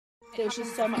there's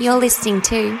just so much. You're listening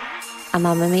to a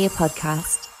Mamamia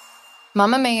podcast.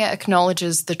 Mamamia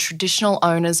acknowledges the traditional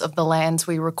owners of the lands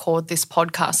we record this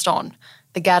podcast on,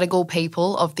 the Gadigal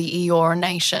people of the Eora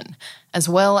Nation, as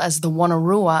well as the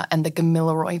Wonnarua and the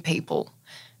Gamilaroi people.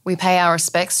 We pay our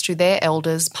respects to their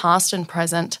elders, past and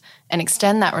present, and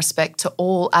extend that respect to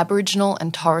all Aboriginal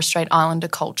and Torres Strait Islander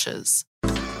cultures.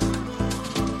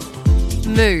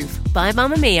 Move by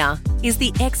Mamamia is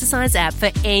the exercise app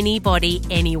for anybody,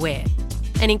 anywhere.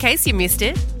 And in case you missed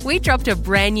it, we dropped a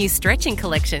brand new stretching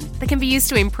collection that can be used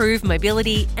to improve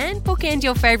mobility and bookend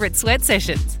your favourite sweat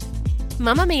sessions.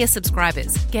 Mamamia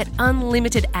subscribers get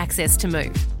unlimited access to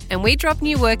Move, and we drop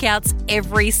new workouts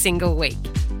every single week.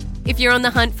 If you're on the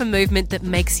hunt for movement that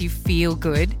makes you feel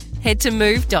good, head to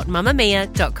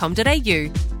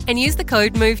move.mamamia.com.au and use the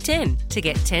code MOVE10 to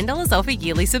get $10 off a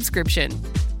yearly subscription.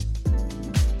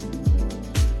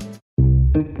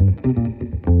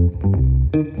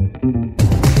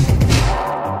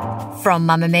 From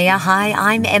Mamamia, hi,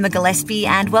 I'm Emma Gillespie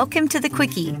and welcome to The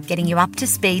Quickie, getting you up to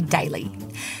speed daily.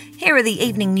 Here are the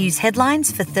evening news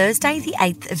headlines for Thursday, the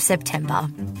 8th of September.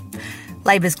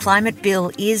 Labor's climate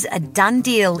bill is a done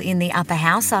deal in the upper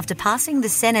house after passing the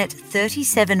Senate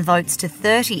 37 votes to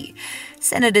 30.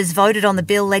 Senators voted on the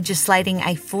bill legislating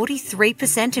a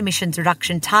 43% emissions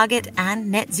reduction target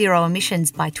and net zero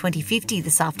emissions by 2050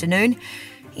 this afternoon.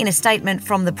 In a statement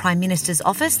from the Prime Minister's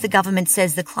office, the government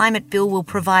says the climate bill will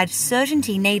provide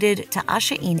certainty needed to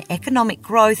usher in economic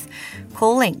growth,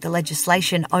 calling the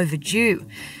legislation overdue.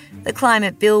 The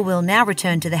climate bill will now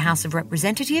return to the House of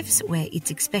Representatives, where it's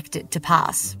expected to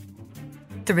pass.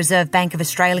 The Reserve Bank of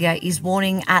Australia is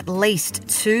warning at least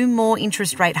 2 more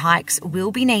interest rate hikes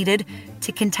will be needed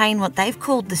to contain what they've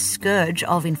called the scourge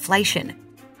of inflation.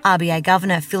 RBA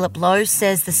Governor Philip Lowe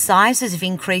says the sizes of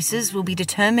increases will be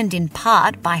determined in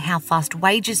part by how fast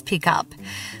wages pick up,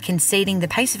 conceding the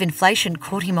pace of inflation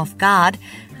caught him off guard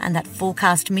and that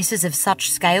forecast misses of such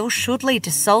scale should lead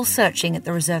to soul-searching at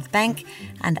the Reserve Bank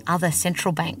and other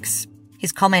central banks.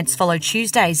 His comments follow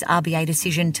Tuesday's RBA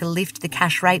decision to lift the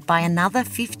cash rate by another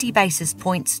 50 basis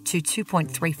points to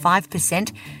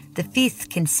 2.35%, the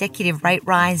 5th consecutive rate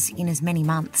rise in as many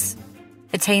months.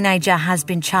 A teenager has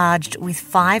been charged with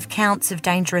 5 counts of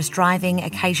dangerous driving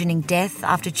occasioning death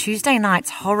after Tuesday night's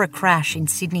horror crash in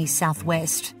Sydney's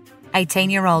southwest.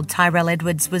 18-year-old Tyrell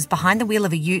Edwards was behind the wheel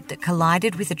of a ute that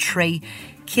collided with a tree,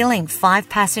 killing 5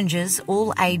 passengers,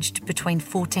 all aged between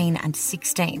 14 and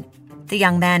 16. The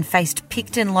young man faced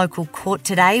Picton local court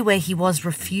today, where he was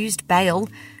refused bail.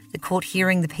 The court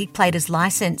hearing the Peak Plater's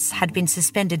licence had been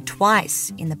suspended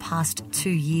twice in the past 2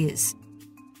 years.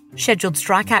 Scheduled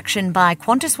strike action by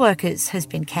Qantas workers has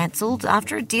been cancelled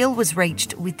after a deal was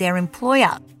reached with their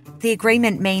employer. The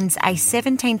agreement means a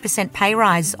 17% pay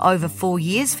rise over 4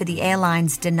 years for the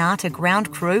airline's Donata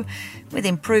ground crew, with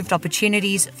improved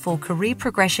opportunities for career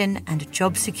progression and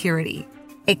job security.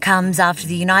 It comes after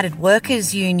the United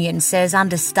Workers Union says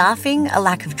understaffing, a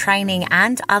lack of training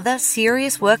and other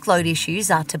serious workload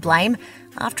issues are to blame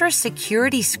after a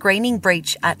security screening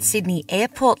breach at Sydney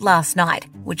Airport last night,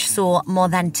 which saw more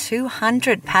than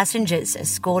 200 passengers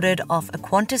escorted off a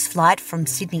Qantas flight from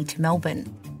Sydney to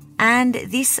Melbourne. And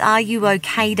this Are You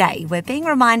OK Day, we're being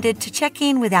reminded to check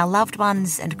in with our loved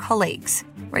ones and colleagues.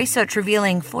 Research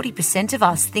revealing 40% of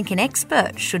us think an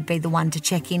expert should be the one to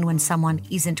check in when someone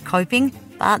isn't coping,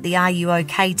 but the Are You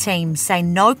OK team say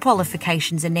no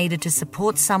qualifications are needed to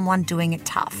support someone doing it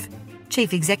tough.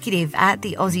 Chief Executive at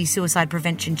the Aussie suicide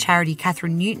prevention charity,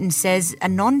 Catherine Newton, says a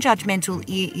non-judgmental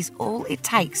ear is all it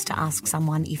takes to ask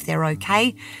someone if they're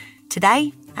okay,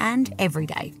 today and every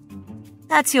day.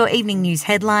 That's your evening news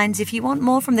headlines. If you want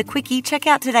more from The Quickie, check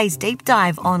out today's deep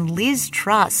dive on Liz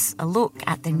Truss, a look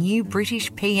at the new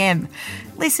British PM.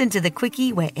 Listen to The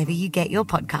Quickie wherever you get your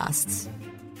podcasts.